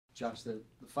Josh, the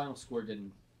final score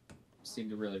didn't seem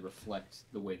to really reflect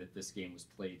the way that this game was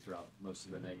played throughout most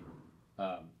of the night.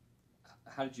 Um,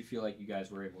 how did you feel like you guys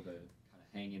were able to kind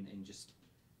of hang in and just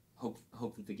hope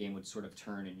that the game would sort of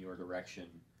turn in your direction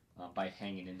by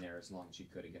hanging in there as long as you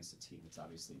could against a team that's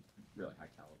obviously really high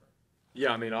caliber?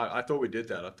 Yeah, I mean, I thought we did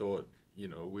that. I thought,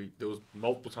 there was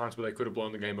multiple times where they could have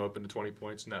blown the game open to 20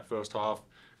 points in that first half,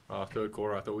 third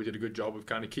quarter. I thought we did a good job of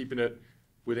kind of keeping it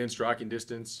within striking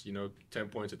distance, 10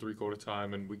 points at three-quarter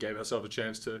time, and we gave ourselves a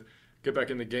chance to get back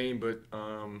in the game, but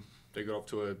they got off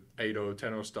to a 8-0,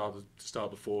 10-0 start to start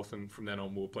the fourth, and from then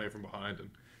on we were playing from behind, and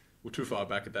we're too far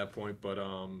back at that point. But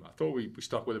I thought we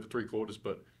stuck with it for three quarters,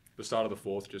 but the start of the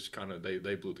fourth just kind of,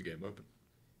 they blew the game open.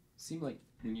 Seemed like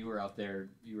when you were out there,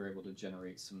 you were able to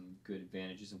generate some good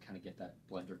advantages and kind of get that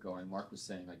blender going. Mark was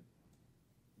saying, like,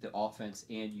 the offense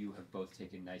and you have both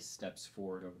taken nice steps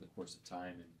forward over the course of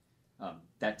time, and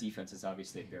that defense is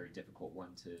obviously a very difficult one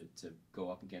to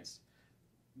go up against.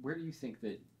 Where do you think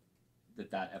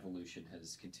that evolution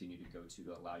has continued to go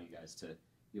to allow you guys to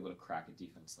be able to crack a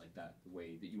defense like that the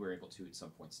way that you were able to at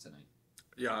some points tonight?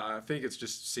 Yeah, I think it's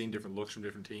just seeing different looks from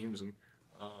different teams, and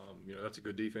that's a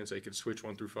good defense. They can switch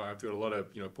 1 through 5. They got a lot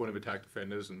of point of attack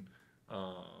defenders, and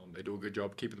they do a good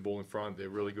job keeping the ball in front. They're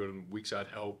really good in weak side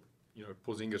help.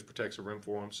 Porzingis protects the rim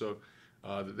for them, so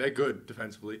they're good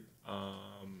defensively.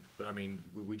 But I mean,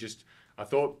 I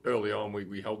thought early on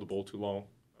we held the ball too long.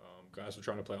 Guys were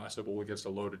trying to play ISO ball against a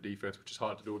loaded defense, which is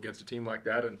hard to do against a team like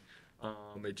that, and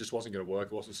it just wasn't going to work.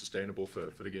 It wasn't sustainable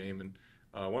for the game.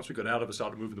 And once we got out of it,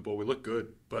 started moving the ball, we looked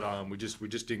good, but we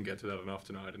just didn't get to that enough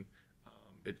tonight. And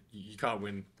you can't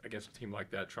win against a team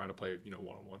like that trying to play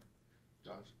one-on-one.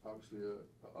 Josh, obviously an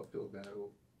uphill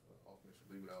battle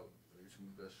offensively without some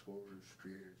of the best scorers,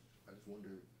 creators. I just wonder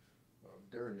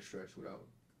during the stretch without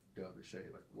Dub or Shea,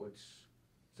 like what's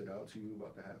stood out to you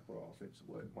about the half-court offense?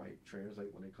 What might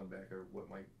translate when they come back, or what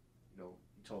might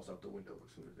toss out the window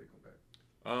as soon as they come back?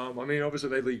 I mean, obviously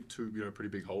they leave two pretty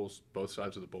big holes both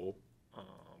sides of the ball,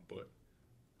 but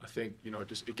I think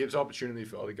it gives opportunity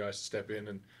for other guys to step in,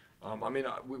 and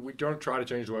we don't try to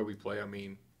change the way we play. I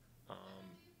mean,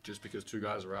 just because two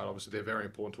guys are out, obviously they're very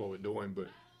important to what we're doing, but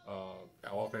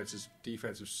our offense's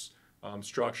defensive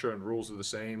structure and rules are the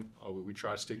same. We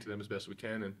try to stick to them as best we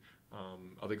can, and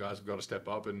other guys have got to step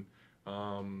up and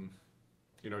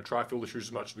try to fill the shoes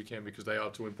as much as we can because they are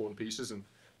two important pieces. And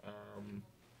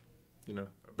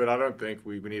but I don't think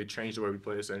we need to change the way we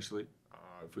play. Essentially,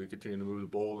 if we continue to move the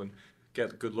ball and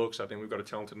get good looks, I think we've got a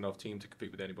talented enough team to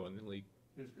compete with anybody in the league.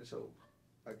 So,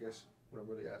 I guess what I'm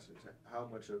really asking is how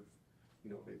much of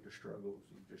maybe the struggles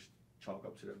you just chalk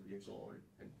up to them being gone,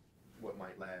 and what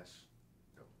might last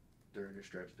during the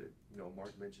stretch that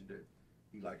Mark mentioned that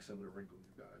he likes some of the wrinkles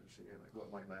you guys are seeing. Like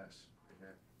what might last in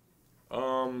that?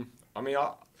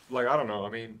 I don't know. I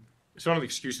mean, it's not an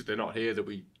excuse that they're not here. That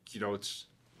we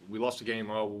lost a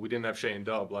game. Oh, well, we didn't have Shea and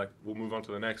Dub. Like we'll move on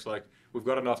to the next. Like we've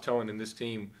got enough talent in this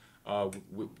team.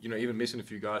 Even missing a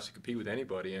few guys to compete with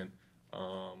anybody, and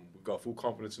we've got full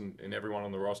confidence in everyone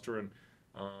on the roster. And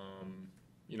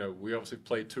we obviously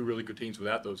played two really good teams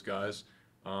without those guys.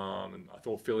 And I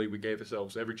thought Philly, we gave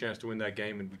ourselves every chance to win that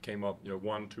game, and we came up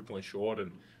 1-2 points short.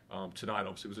 And tonight,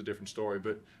 obviously, was a different story.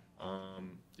 But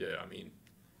I mean,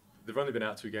 they've only been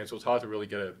out 2 games, so it's hard to really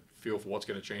get a feel for what's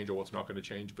going to change or what's not going to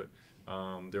change. But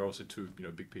they're obviously two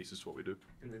big pieces to what we do.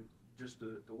 And then just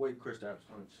the way Kristaps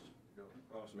hunts,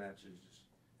 cross matches, just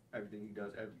everything he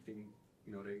does, everything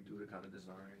they do to kind of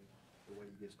design the way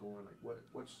he gets going. Like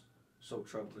what's so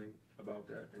troubling about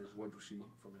that is what you see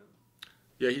from him.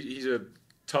 Yeah, he's a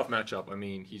tough matchup. I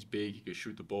mean, he's big. He can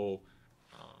shoot the ball.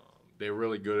 They're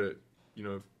really good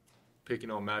at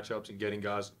picking on matchups and getting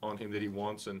guys on him that he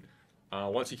wants. And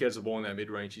once he gets the ball in that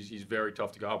mid-range, he's very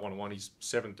tough to guard one-on-one. He's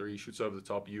 7'3", he shoots over the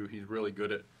top of you. He's really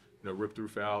good at rip through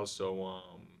fouls. So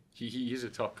he's a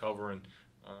tough cover. And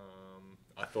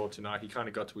I thought tonight he kind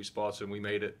of got to his spots and we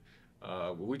made it.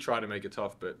 We try to make it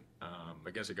tough, but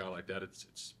against a guy like that,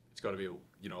 it's got to be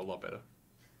a lot better.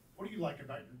 What do you like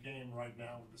about your game right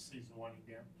now with the season winding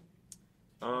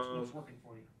down? What's working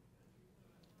for you?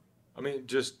 I mean,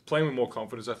 just playing with more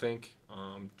confidence, I think.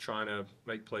 Trying to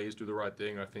make plays, do the right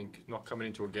thing. I think not coming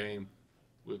into a game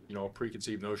with, a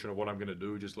preconceived notion of what I'm going to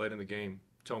do, just letting the game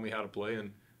tell me how to play.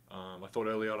 And I thought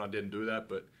early on I didn't do that,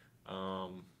 but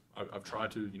I've tried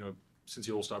to, since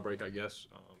the All-Star break, I guess,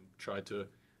 tried to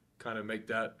kind of make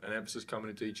that an emphasis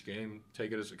coming into each game,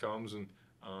 take it as it comes, and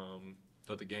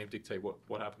let the game dictate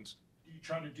what happens. Do you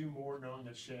try to do more knowing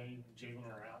that Shea and Jalen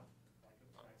are out?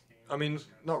 I mean,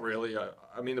 not really.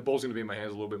 I mean, the ball's going to be in my hands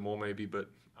a little bit more maybe, but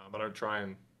I don't try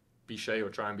and be Shea or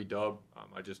try and be Dub.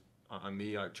 on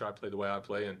me. I try to play the way I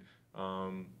play and,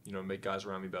 make guys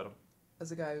around me better.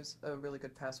 As a guy who's a really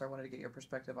good passer, I wanted to get your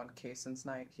perspective on Cason's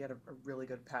night. He had a really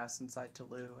good pass inside to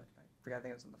Lou. I forgot, I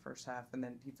think it was in the first half, and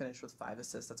then he finished with 5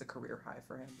 assists. That's a career high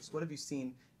for him. Just what have you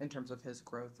seen in terms of his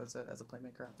growth as a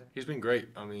playmaker out there? He's been great.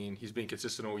 I mean, he's been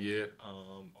consistent all year,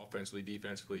 offensively,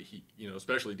 defensively.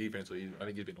 Especially defensively, I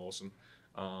think he's been awesome.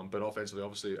 But offensively,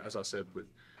 obviously, as I said, with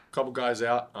a couple guys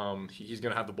out, he's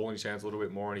going to have the ball in his hands a little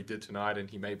bit more, and he did tonight. And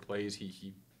he made plays.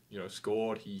 He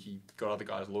scored. He got other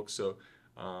guys looks. So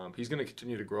he's going to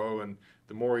continue to grow. And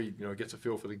the more he gets a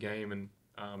feel for the game, and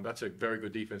that's a very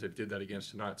good defense that he did that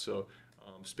against tonight. So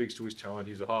speaks to his talent.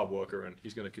 He's a hard worker, and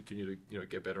he's going to continue to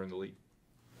get better in the league.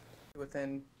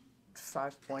 Within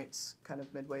 5 points, kind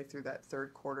of midway through that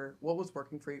third quarter, what was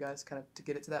working for you guys, kind of to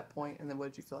get it to that point, and then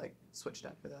what did you feel like switched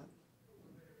after that?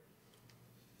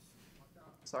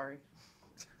 Sorry.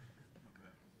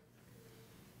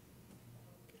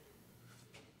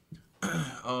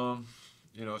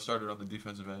 It started on the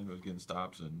defensive end. It was getting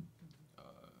stops and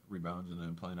rebounds, and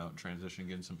then playing out in transition,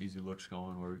 getting some easy looks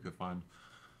going where we could find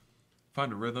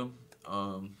a rhythm.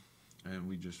 And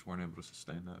we just weren't able to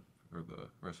sustain that for the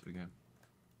rest of the game.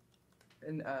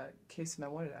 And Cason, I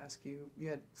wanted to ask you, you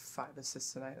had 5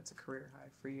 assists tonight. That's a career high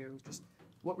for you. Just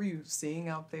what were you seeing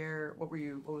out there? What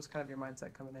was kind of your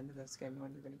mindset coming into this game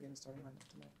when you're going to be in the starting lineup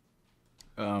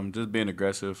tonight? Just being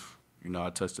aggressive. I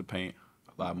touched the paint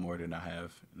a lot more than I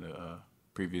have in the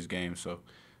previous game. So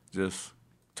just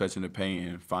touching the paint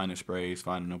and finding sprays,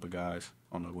 finding open guys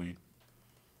on the wing.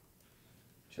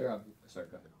 Sure. Sorry,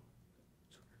 go ahead.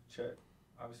 Chet,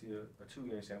 obviously a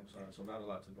 2-game sample size, so not a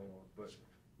lot to go on. But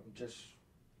just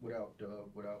without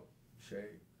Dub, without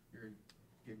Shea, you're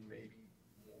getting maybe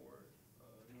more,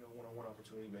 one-on-one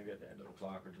opportunity maybe at the end of the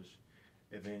clock, or just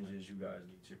advantages you guys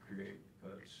need to create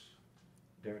because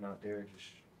they're not there. Just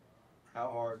how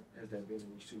hard has that been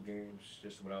in these 2 games,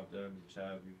 just without them? Just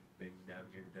how have you maybe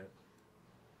navigated that?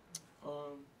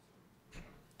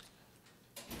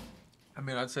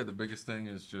 I'd say the biggest thing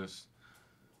is just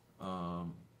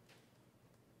kind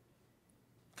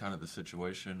of the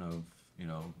situation of,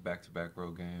 back-to-back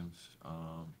road games,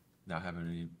 not having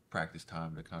any practice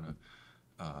time to kind of,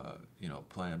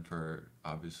 plan for,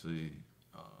 obviously,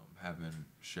 having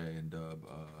Shea and Dub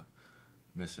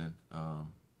missing.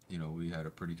 We had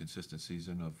a pretty consistent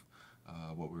season of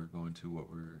what we were going to,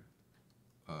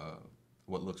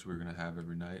 what looks we were going to have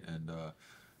every night, and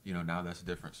now that's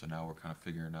different. So now we're kind of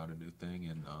figuring out a new thing,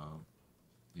 and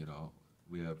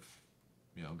we have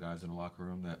guys in the locker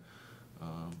room that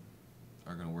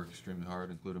are going to work extremely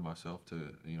hard, including myself,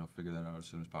 to figure that out as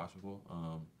soon as possible.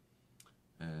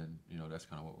 And that's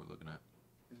kind of what we're looking at.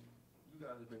 You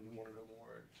guys have been one of the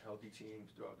more healthy teams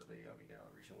throughout the league. In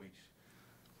recent weeks.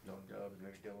 Dub is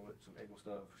maybe dealing with some ankle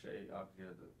stuff. Shea,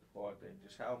 obviously, the quad thing.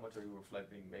 Just how much are you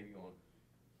reflecting maybe on,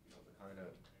 the kind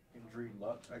of injury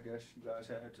luck, I guess, you guys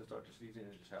had to start the season,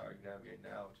 and just how are you navigating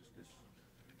now, just this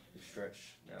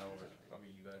stretch now?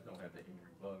 You guys don't have the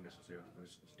injury bug necessarily, but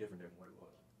it's different than what it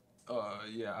was.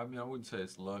 I wouldn't say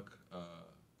it's luck.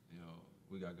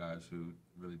 We got guys who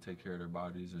really take care of their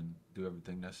bodies and do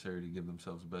everything necessary to give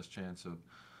themselves the best chance of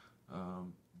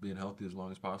being healthy as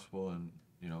long as possible, and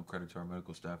credit to our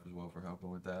medical staff as well for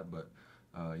helping with that. But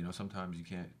sometimes you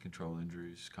can't control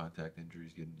injuries, contact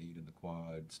injuries, getting kneed in the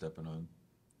quad, stepping on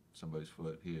somebody's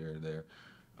foot here or there,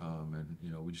 and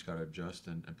we just got to adjust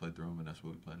and play through them, and that's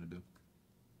what we plan to do.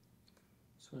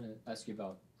 Just want to ask you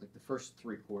about the first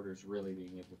 3 quarters, really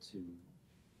being able to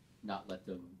not let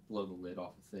them blow the lid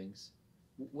off of things.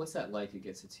 What's that like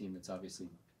against a team that's obviously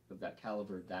of that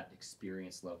caliber, that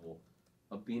experience level,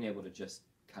 of being able to just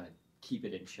kind of keep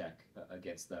it in check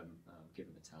against them,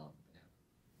 given the talent that they have?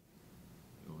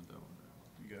 You want that one?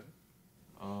 You got it.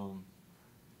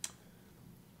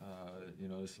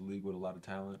 It's a league with a lot of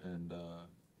talent, and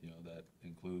that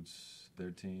includes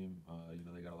their team.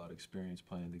 They got a lot of experience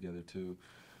playing together too,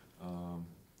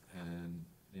 and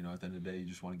at the end of the day, you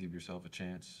just want to give yourself a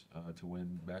chance to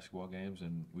win basketball games,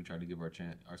 and we try to give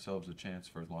ourselves a chance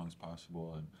for as long as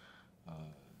possible. And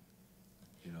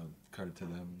credit to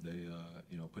them, they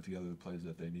put together the plays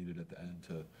that they needed at the end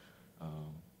to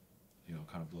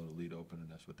kind of blow the lead open, and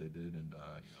that's what they did. And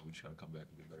we just got to come back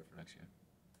and be better for next year.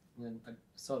 And then I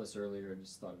saw this earlier and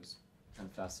just thought it was kind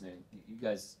of fascinating. You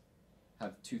guys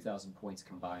have 2,000 points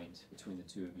combined between the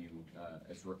 2 of you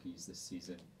as rookies this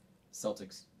season.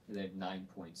 Celtics, they have 9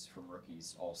 points from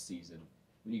rookies all season.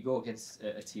 When you go against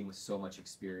a team with so much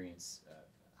experience,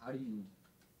 how do you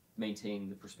maintain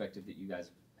the perspective that you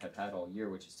guys have had all year,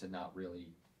 which is to not really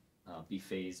be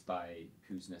fazed by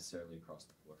who's necessarily across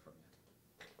the floor from you?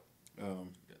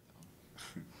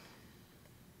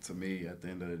 to me, at the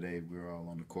end of the day, we're all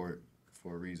on the court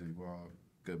for a reason. We're all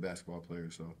good basketball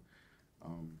players, so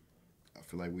I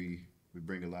feel like we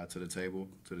bring a lot to the table,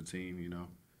 to the team, you know,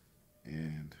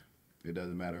 and it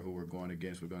doesn't matter who we're going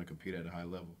against. We're going to compete at a high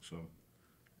level, so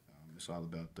it's all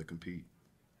about the compete.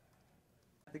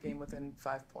 The game within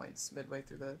 5 points midway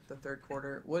through the third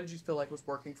quarter. What did you feel like was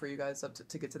working for you guys up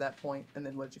to get to that point, and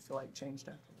then what did you feel like changed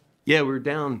after that? Yeah, we were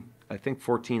down, I think,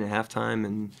 14 at halftime,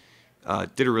 and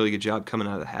did a really good job coming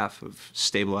out of the half of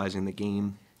stabilizing the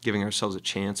game, giving ourselves a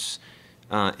chance,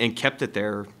 and kept it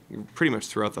there pretty much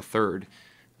throughout the third.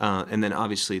 And then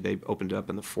obviously they opened it up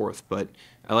in the fourth. But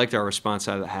I liked our response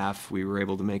out of the half. We were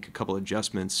able to make a couple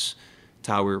adjustments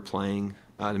to how we were playing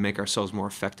to make ourselves more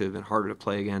effective and harder to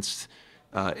play against,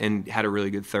 and had a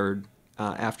really good third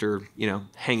after,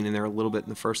 hanging in there a little bit in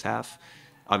the first half.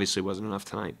 Obviously wasn't enough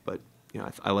tonight, but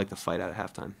I like the fight out of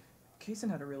halftime.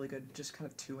 Cason had a really good, just kind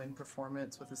of two-in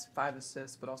performance with his 5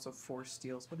 assists, but also 4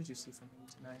 steals. What did you see from him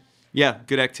tonight? Yeah,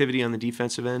 good activity on the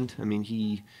defensive end. I mean,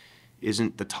 he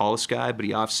isn't the tallest guy, but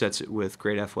he offsets it with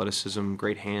great athleticism,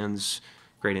 great hands,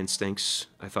 great instincts.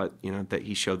 I thought, that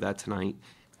he showed that tonight.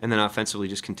 And then offensively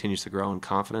just continues to grow in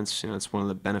confidence. It's one of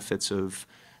the benefits of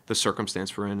the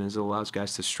circumstance we're in is it allows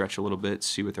guys to stretch a little bit,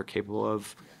 see what they're capable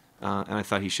of. And I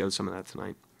thought he showed some of that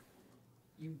tonight.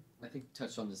 You, I think,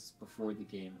 touched on this before the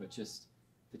game, but just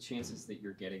the chances that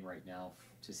you're getting right now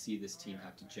to see this team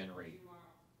have to generate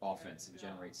offense and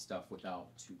generate stuff without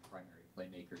 2 primary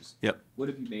playmakers. Yep. What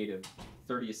have you made of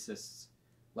 30 assists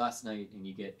last night, and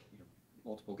you get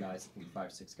multiple guys, I think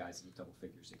 5, 6 guys in the double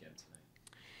figures again tonight?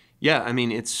 Yeah, I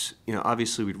mean, it's,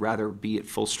 obviously we'd rather be at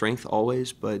full strength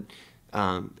always, but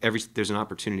there's an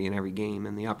opportunity in every game,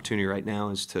 and the opportunity right now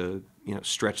is to,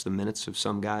 stretch the minutes of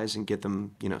some guys and get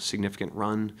them, significant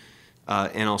run,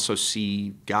 and also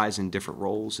see guys in different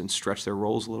roles and stretch their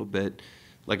roles a little bit.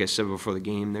 Like I said before the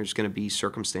game, there's going to be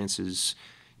circumstances,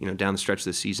 down the stretch of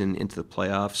the season into the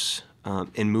playoffs,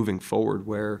 and moving forward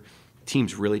where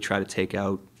teams really try to take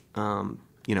out,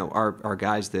 our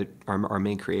guys that are our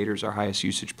main creators, our highest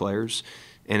usage players,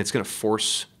 and it's going to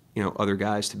force, other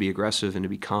guys to be aggressive and to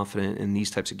be confident, and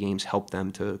these types of games help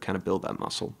them to kind of build that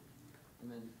muscle.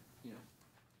 And then,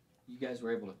 you guys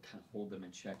were able to kind of hold them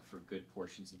in check for good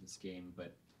portions of this game,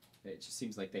 but it just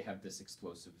seems like they have this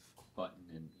explosive button,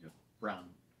 and Brown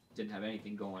didn't have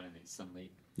anything going, and they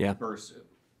suddenly burst.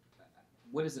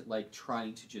 What is it like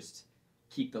trying to just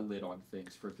keep the lid on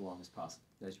things for as long as possible,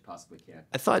 as you possibly can?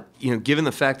 I thought, given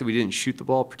the fact that we didn't shoot the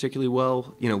ball particularly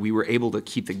well, we were able to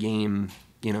keep the game,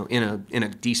 in a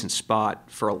decent spot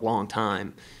for a long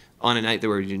time on a night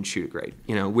where we didn't shoot it great,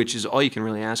 which is all you can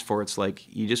really ask for. It's like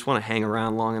you just want to hang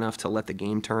around long enough to let the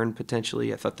game turn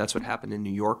potentially. I thought that's what happened in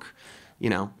New York. It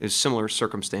was a similar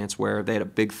circumstance where they had a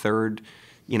big third.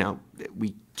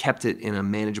 We kept it in a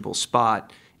manageable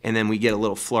spot, and then we get a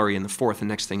little flurry in the fourth, and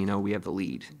next thing you know, we have the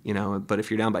lead. But if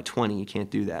you're down by 20, you can't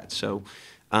do that. So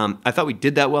I thought we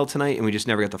did that well tonight, and we just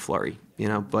never got the flurry.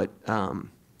 But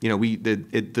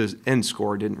the end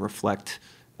score didn't reflect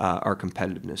our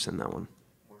competitiveness in that one.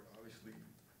 Obviously,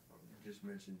 you just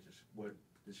mentioned just what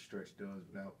this stretch does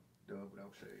without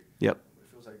Shea. Yep.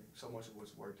 It feels like so much of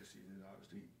what's worked this season is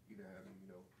obviously either having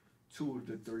 2 of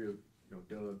the 3 of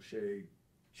Dub, Shea,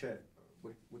 Chet.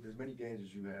 With as many games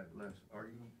as you have left, are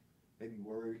you maybe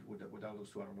worried without those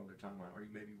 2? I don't know their timeline. Are you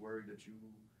maybe worried that you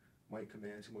might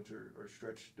command too much or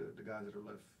stretch the guys that are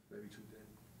left maybe too thin?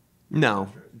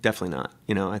 No, definitely not.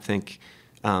 I think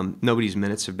nobody's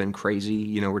minutes have been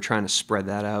crazy. We're trying to spread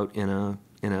that out in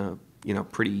a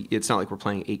pretty. It's not like we're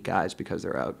playing 8 guys because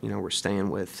they're out. We're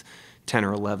staying with 10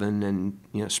 or 11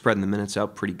 and spreading the minutes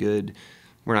out pretty good.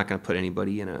 We're not going to put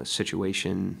anybody in a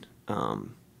situation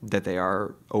that they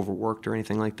are overworked or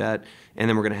anything like that. And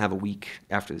then we're going to have a week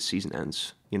after the season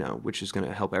ends, which is going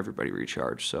to help everybody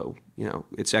recharge. So,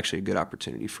 it's actually a good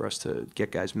opportunity for us to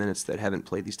get guys minutes that haven't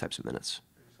played these types of minutes.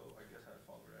 So I guess I'd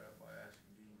follow that up by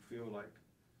asking, do you feel like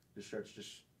the stretch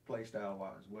just play style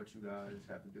wise, what you guys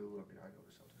have to do? I mean, I know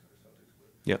the Celtics are the Celtics, but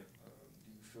Yep.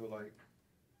 Do you feel like,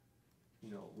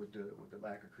 with the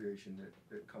lack of creation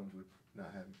that comes with not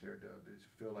having fair dub, does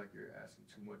it feel like you're asking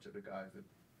too much of the guys that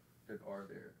are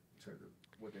there in terms of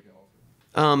what they can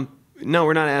offer? No,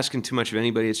 we're not asking too much of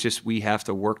anybody. It's just we have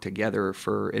to work together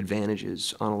for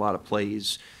advantages on a lot of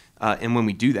plays. And when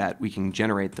we do that, we can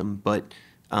generate them. But,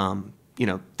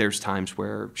 there's times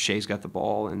where Shea's got the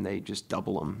ball and they just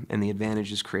double him, and the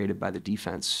advantage is created by the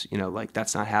defense.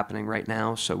 That's not happening right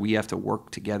now. So we have to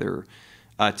work together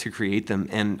to create them.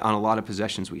 And on a lot of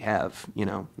possessions we have,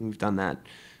 we've done that.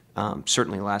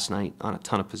 Certainly last night on a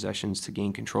ton of possessions to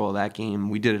gain control of that game.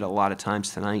 We did it a lot of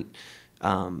times tonight.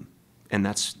 and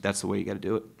that's the way you got to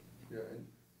do it. Yeah,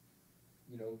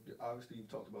 and obviously you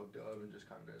talked about Dub and just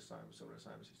kind of the assignments, some of the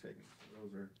assignments he's taking.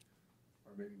 Those are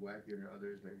maybe wackier than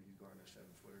others. Maybe he's going to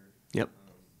 7-footer. Yep.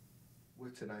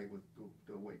 With tonight, with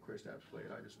the way Kristaps played,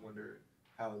 I just wonder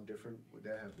how different would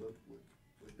that have looked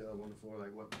with Dub on the floor?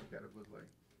 Like, what would that have looked like?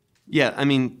 Yeah, I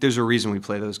mean, there's a reason we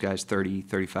play those guys 30,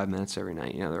 35 minutes every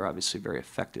night. They're obviously very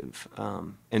effective.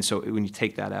 And so when you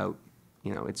take that out,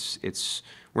 it's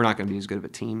we're not going to be as good of a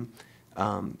team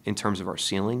in terms of our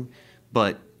ceiling.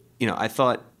 But, I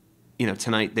thought,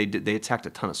 tonight they attacked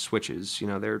a ton of switches.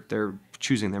 They're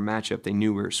choosing their matchup. They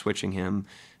knew we were switching him.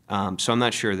 So I'm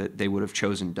not sure that they would have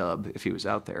chosen Dub if he was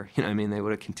out there. They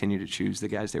would have continued to choose the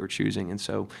guys they were choosing. And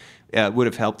so it would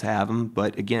have helped to have him.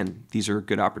 But again, these are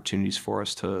good opportunities for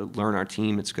us to learn our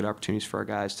team. It's good opportunities for our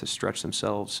guys to stretch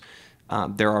themselves.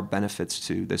 There are benefits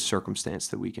to this circumstance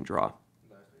that we can draw.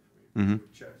 Last thing for me,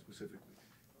 with Chet specifically,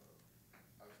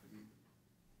 obviously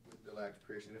with the lack of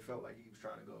creation, it felt like he was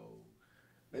trying to go,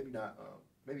 maybe not,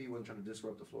 maybe he wasn't trying to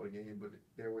disrupt the flow of the game, but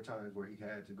there were times where he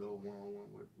had to go one-on-one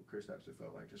with Kristaps. It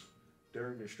felt like just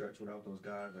during the stretch without those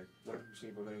guys, like what have you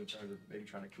seen from him in terms of maybe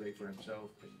trying to create for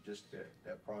himself and just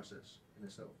that process in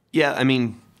itself? Yeah,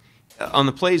 on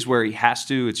the plays where he has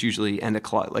to, it's usually end of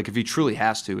clock. Like if he truly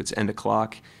has to, it's end of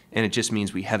clock, and it just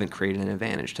means we haven't created an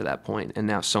advantage to that point, and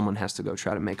now someone has to go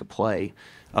try to make a play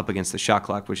up against the shot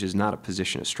clock, which is not a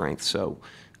position of strength. So,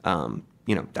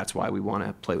 that's why we want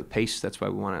to play with pace. That's why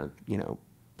we want to,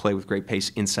 play with great pace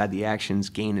inside the actions,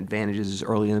 gain advantages as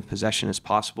early in the possession as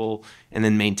possible, and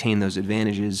then maintain those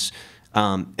advantages.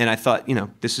 And I thought,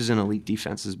 this is an elite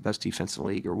defense. This is the best defense in the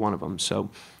league, or one of them.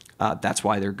 So that's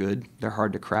why they're good. They're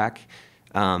hard to crack.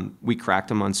 We cracked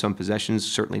them on some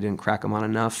possessions, certainly didn't crack them on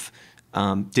enough.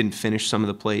 Didn't finish some of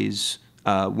the plays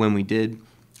when we did,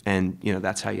 and,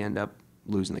 that's how you end up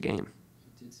losing the game.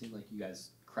 It did seem like you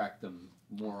guys cracked them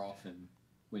more often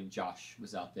when Josh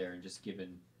was out there, and just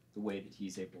given the way that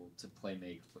he's able to play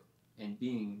make and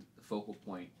being the focal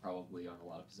point probably on a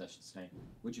lot of possessions tonight.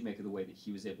 What'd you make of the way that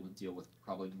he was able to deal with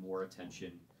probably more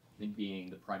attention than being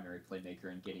the primary playmaker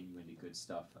and getting you into good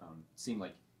stuff? Seemed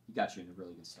like he got you into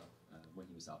really good stuff when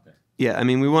he was out there. Yeah,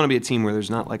 we want to be a team where there's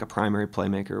not like a primary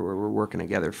playmaker where we're working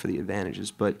together for the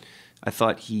advantages. But I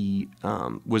thought he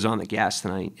was on the gas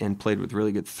tonight and played with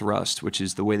really good thrust, which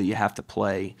is the way that you have to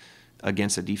play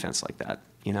against a defense like that.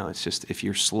 It's just if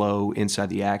you're slow inside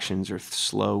the actions or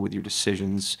slow with your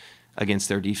decisions against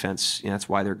their defense, that's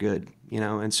why they're good.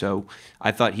 And so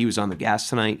I thought he was on the gas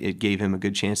tonight. It gave him a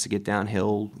good chance to get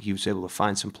downhill. He was able to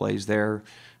find some plays there.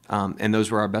 And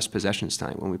those were our best possessions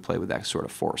tonight when we played with that sort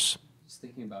of force. Just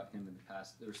thinking about him in the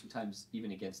past, there were some times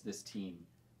even against this team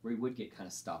where he would get kind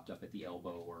of stopped up at the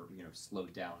elbow or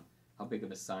slowed down. How big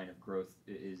of a sign of growth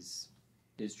is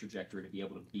his trajectory to be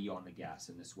able to be on the gas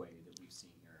in this way that we've seen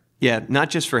here? Yeah, not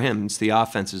just for him. It's the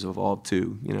offense has evolved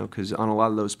too, because on a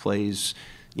lot of those plays,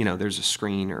 there's a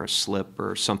screen or a slip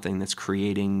or something that's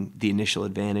creating the initial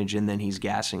advantage, and then he's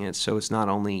gassing it. So it's not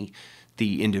only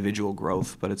the individual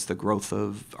growth, but it's the growth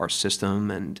of our system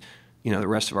and, the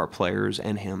rest of our players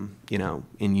and him,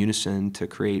 in unison to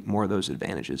create more of those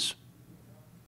advantages.